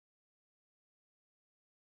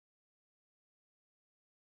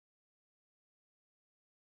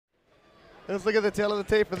Let's look at the tail of the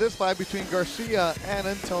tape for this fight between Garcia and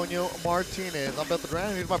Antonio Martinez. I'm Beth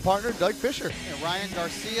Duran. Here's my partner, Doug Fisher. And Ryan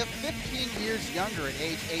Garcia, 15 years younger at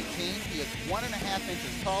age 18. He is 1.5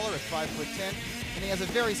 inches taller at 5'10", and he has a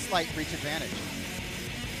very slight reach advantage.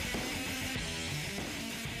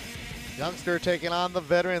 Youngster taking on the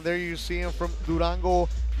veteran. There you see him from Durango,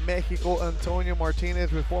 Mexico, Antonio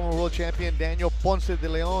Martinez, with former world champion Daniel Ponce de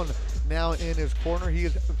Leon now in his corner. He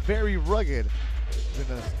is very rugged. He's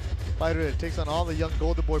been a fighter that takes on all the young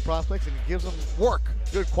Golden Boy prospects and gives them work,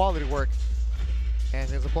 good quality work. And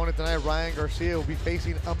his opponent tonight, Ryan Garcia, will be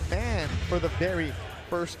facing a man for the very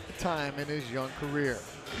first time in his young career.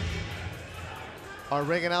 Our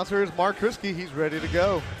ring announcer is Mark Krisky. He's ready to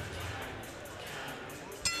go.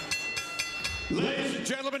 Ladies and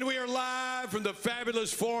gentlemen, we are live from the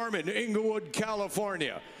fabulous Forum in Inglewood,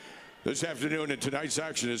 California. This afternoon, and tonight's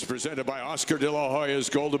action is presented by Oscar de la Hoya's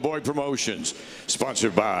Golden Boy Promotions,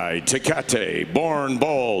 sponsored by Tecate, Born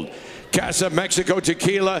Bold, Casa Mexico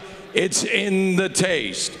Tequila. It's in the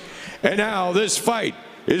taste. And now this fight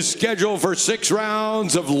is scheduled for 6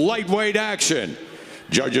 rounds of lightweight action.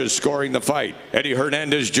 Judges scoring the fight: Eddie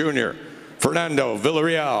Hernandez Jr., Fernando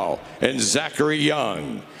Villarreal, and Zachary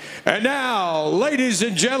Young. And now, ladies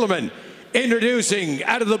and gentlemen, introducing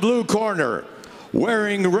out of the blue corner,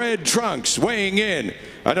 wearing red trunks, weighing in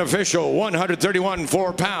an official 131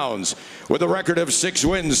 pounds, with a record of 6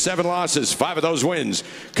 wins, 7 losses, 5 of those wins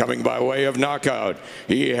coming by way of knockout.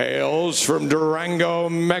 He hails from Durango,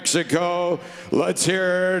 Mexico. Let's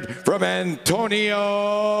hear it from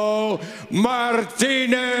Antonio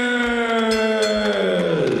Martinez.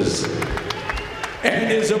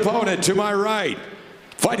 And his opponent to my right,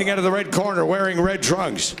 fighting out of the red corner, wearing red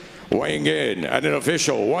trunks, weighing in at an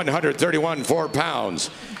official 131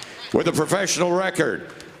 pounds, with a professional record,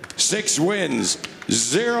 6 wins,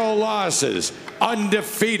 0 losses,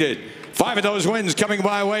 undefeated. 5 of those wins coming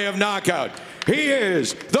by way of knockout. He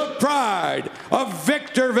is the pride of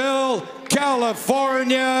Victorville,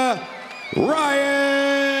 California,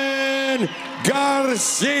 Ryan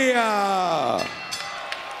Garcia.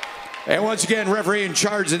 And once again, referee in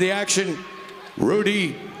charge of the action,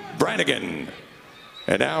 Rudy Brannigan.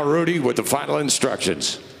 And now Rudy with the final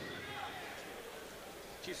instructions.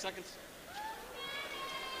 Chief seconds.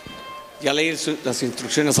 Ya leí las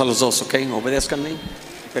instrucciones a los dos, ¿ok? Obedezcanme,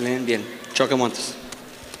 peleen bien. Choque montes.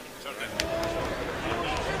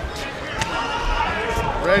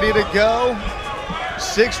 Ready to go.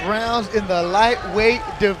 6 rounds in the lightweight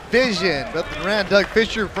division. Beth Duran, Doug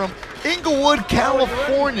Fisher from Inglewood,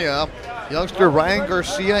 California. Youngster Ryan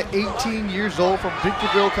Garcia, 18 years old, from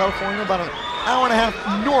Victorville, California, about an hour and a half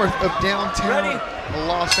north of downtown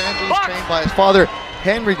Los Angeles, trained by his father,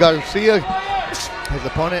 Henry Garcia. His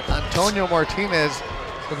opponent, Antonio Martinez,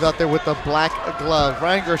 comes out there with the black glove.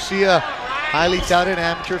 Ryan Garcia, highly touted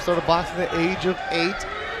amateur, started boxing at the age of 8.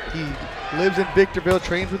 He lives in Victorville,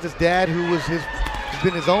 trains with his dad, who was has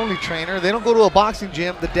been his only trainer. They don't go to a boxing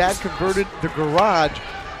gym. The dad converted the garage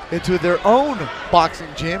into their own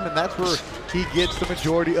boxing gym, and that's where he gets the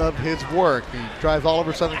majority of his work. He drives all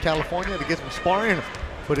over Southern California to get some sparring,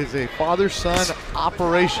 but it's a father-son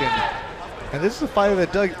operation. And this is a fighter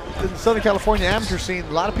that, Doug, in the Southern California amateur scene,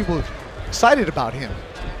 a lot of people are excited about him.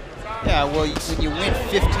 Yeah, well, when you win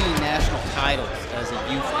 15 national titles as a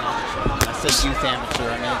youth amateur, and I say youth amateur,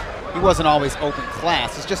 I mean, he wasn't always open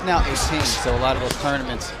class. He's just now 18, so a lot of those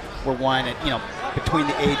tournaments were won at, between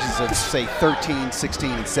the ages of, say, 13,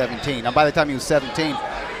 16, and 17. Now, by the time he was 17,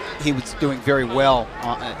 he was doing very well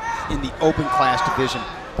in the open class division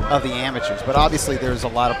of the amateurs. But obviously, there's a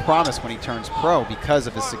lot of promise when he turns pro because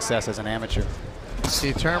of his success as an amateur.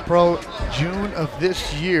 He turned pro June of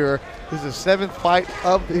this year. This is the 7th fight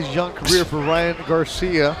of his young career for Ryan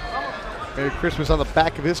Garcia. Merry Christmas on the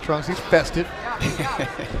back of his trunks. He's festive.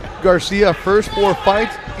 Garcia, first 4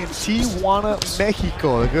 fights in Tijuana,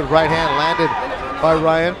 Mexico. A good right hand landed by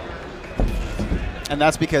Ryan. And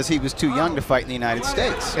that's because he was too young to fight in the United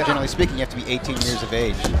States. Yeah. Generally speaking, you have to be 18 years of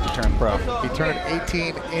age to turn pro. He turned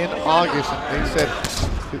 18 in August, and they said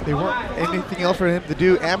they weren't anything else for him to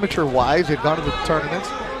do amateur-wise. He'd gone to the tournaments.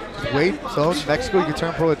 Just wait. So in Mexico, you could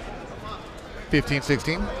turn pro at 15,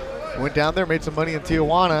 16. Went down there, made some money in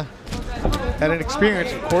Tijuana. Had an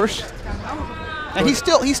experience, of course. And he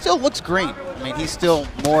still looks great. I mean, he's still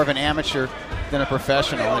more of an amateur than a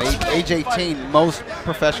professional. At age 18, most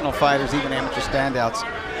professional fighters, even amateur standouts,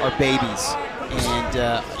 are babies.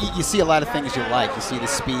 And you see a lot of things you like. You see the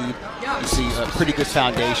speed, you see a pretty good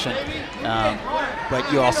foundation, but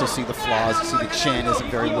you also see the flaws. You see the chin isn't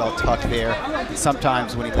very well tucked there. And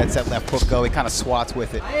sometimes when he lets that left hook go, he kind of swats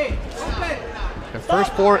with it. The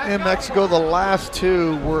first 4 in Mexico, the last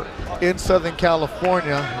 2 were in Southern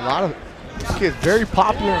California. A lot of this kid, very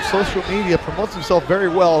popular on social media, promotes himself very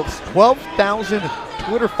well. It's 12,000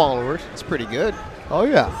 Twitter followers. That's pretty good. Oh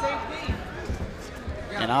yeah.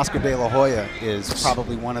 And Oscar De La Hoya is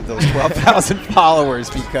probably one of those 12,000 followers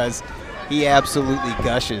because he absolutely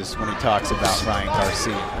gushes when he talks about Ryan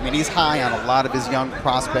Garcia. I mean, he's high on a lot of his young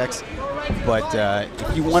prospects, but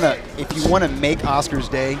if you want to make Oscar's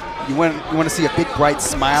day, you want to see a big bright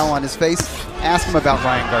smile on his face, ask him about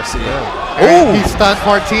Ryan Garcia. Oh, he stuns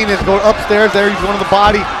Martinez. Go upstairs there. He's going to the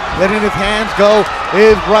body, letting his hands go.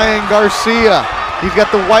 Is Ryan Garcia? He's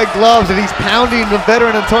got the white gloves and he's pounding the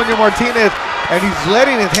veteran Antonio Martinez. And he's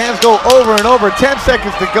letting his hands go over and over. 10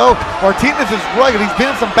 seconds to go. Martinez is rugged. He's been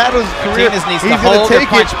in some battles in his career. Martinez needs he's to hold take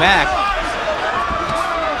or punch back.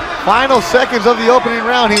 Final seconds of the opening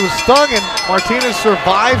round. He was stung and Martinez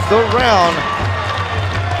survives the round.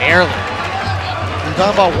 Barely. You're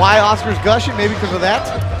talking about why Oscar's gushing? Maybe because of that?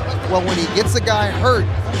 Well, when he gets a guy hurt,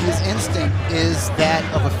 his instinct is that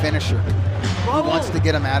of a finisher. He wants to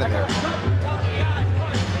get him out of there.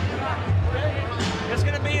 It's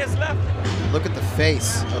going to be his left. Look at the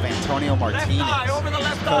face of Antonio Martinez.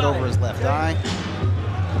 Cut over his left eye.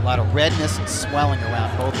 A lot of redness and swelling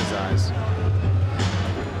around both his eyes.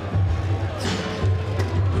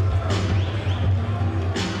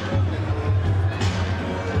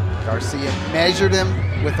 Garcia measured him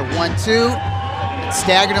with a 1-2, and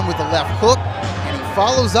staggered him with the left hook, and he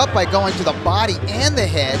follows up by going to the body and the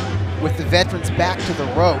head with the veteran's back to the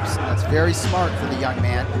ropes. And that's very smart for the young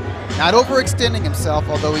man. Not overextending himself,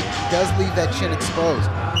 although he does leave that chin exposed.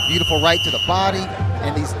 Beautiful right to the body,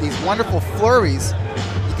 and these wonderful flurries.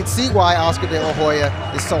 You can see why Oscar De La Hoya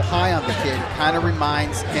is so high on the kid. It kind of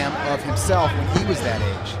reminds him of himself when he was that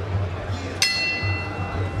age.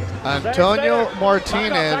 Antonio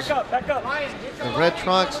Martinez, Back up. the red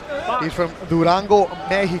trunks. He's from Durango,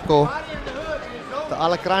 Mexico. The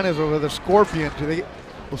Alacranes over the Scorpion.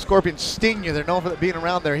 Well, scorpions sting you. They're known for being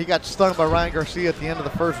around there. He got stung by Ryan Garcia at the end of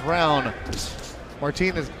the first round.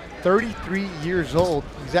 Martinez, 33 years old.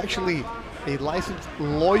 He's actually a licensed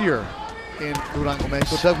lawyer in Durango,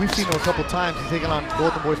 Mexico. Doug, we've seen him a couple times. He's taken on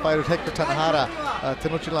Golden Boys fighters Hector Tanajara,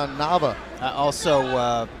 Tenochtitlan Nava.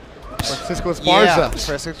 Also, Francisco Esparza. Yeah,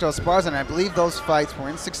 Francisco Esparza, and I believe those fights were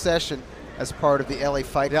in succession as part of the LA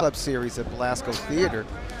Fight Club series at Belasco Theater.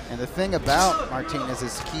 And the thing about Martinez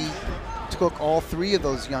is he took all 3 of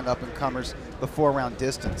those young up-and-comers the 4-round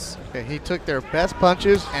distance. Okay, he took their best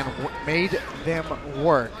punches and made them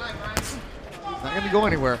work. He's not going to go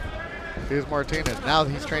anywhere. Here's Martinez. Now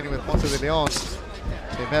he's training with Ponce de Leon.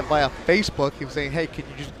 They met via Facebook. He was saying, hey, can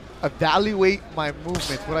you just evaluate my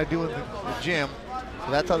movements, what I do in the gym?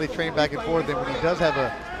 So that's how they train back and forth. And when he does have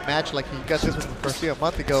a match like he got this one with Garcia a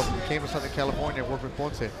month ago, he came to Southern California, worked with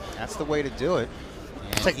Ponce. That's the way to do it.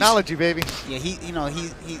 And technology, baby. Yeah,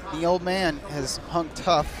 the old man has hung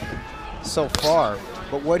tough so far,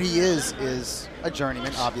 but what he is a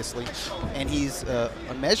journeyman, obviously, and he's a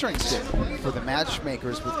measuring stick for the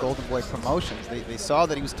matchmakers with Golden Boy Promotions. They saw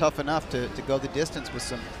that he was tough enough to go the distance with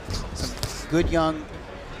some good young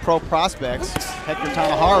pro prospects, Hector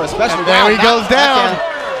Tanajara especially. And there he goes down.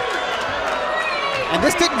 And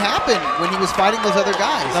this didn't happen when he was fighting those other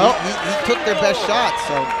guys. Nope. He took their best shots,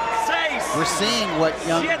 so we're seeing what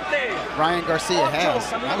young Ryan Garcia has.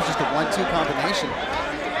 That was just a 1-2 combination.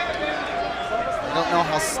 I don't know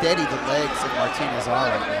how steady the legs of Martinez are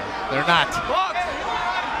right now. They're not.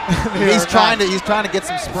 He's trying to get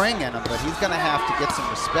some spring in him, but he's going to have to get some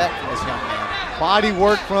respect from this young man. Body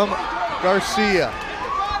work from Garcia.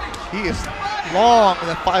 He is long with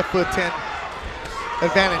a 5'10"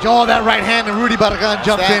 advantage. Oh, that right hand, and Rudy Barragan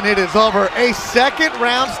jumps in. It is over. A second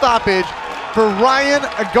round stoppage for Ryan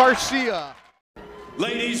Garcia.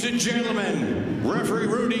 Ladies and gentlemen, referee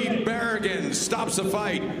Rudy Barragan stops the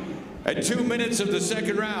fight at 2 minutes of the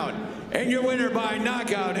second round. And your winner by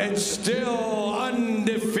knockout and still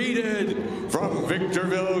undefeated from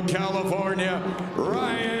Victorville, California,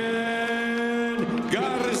 Ryan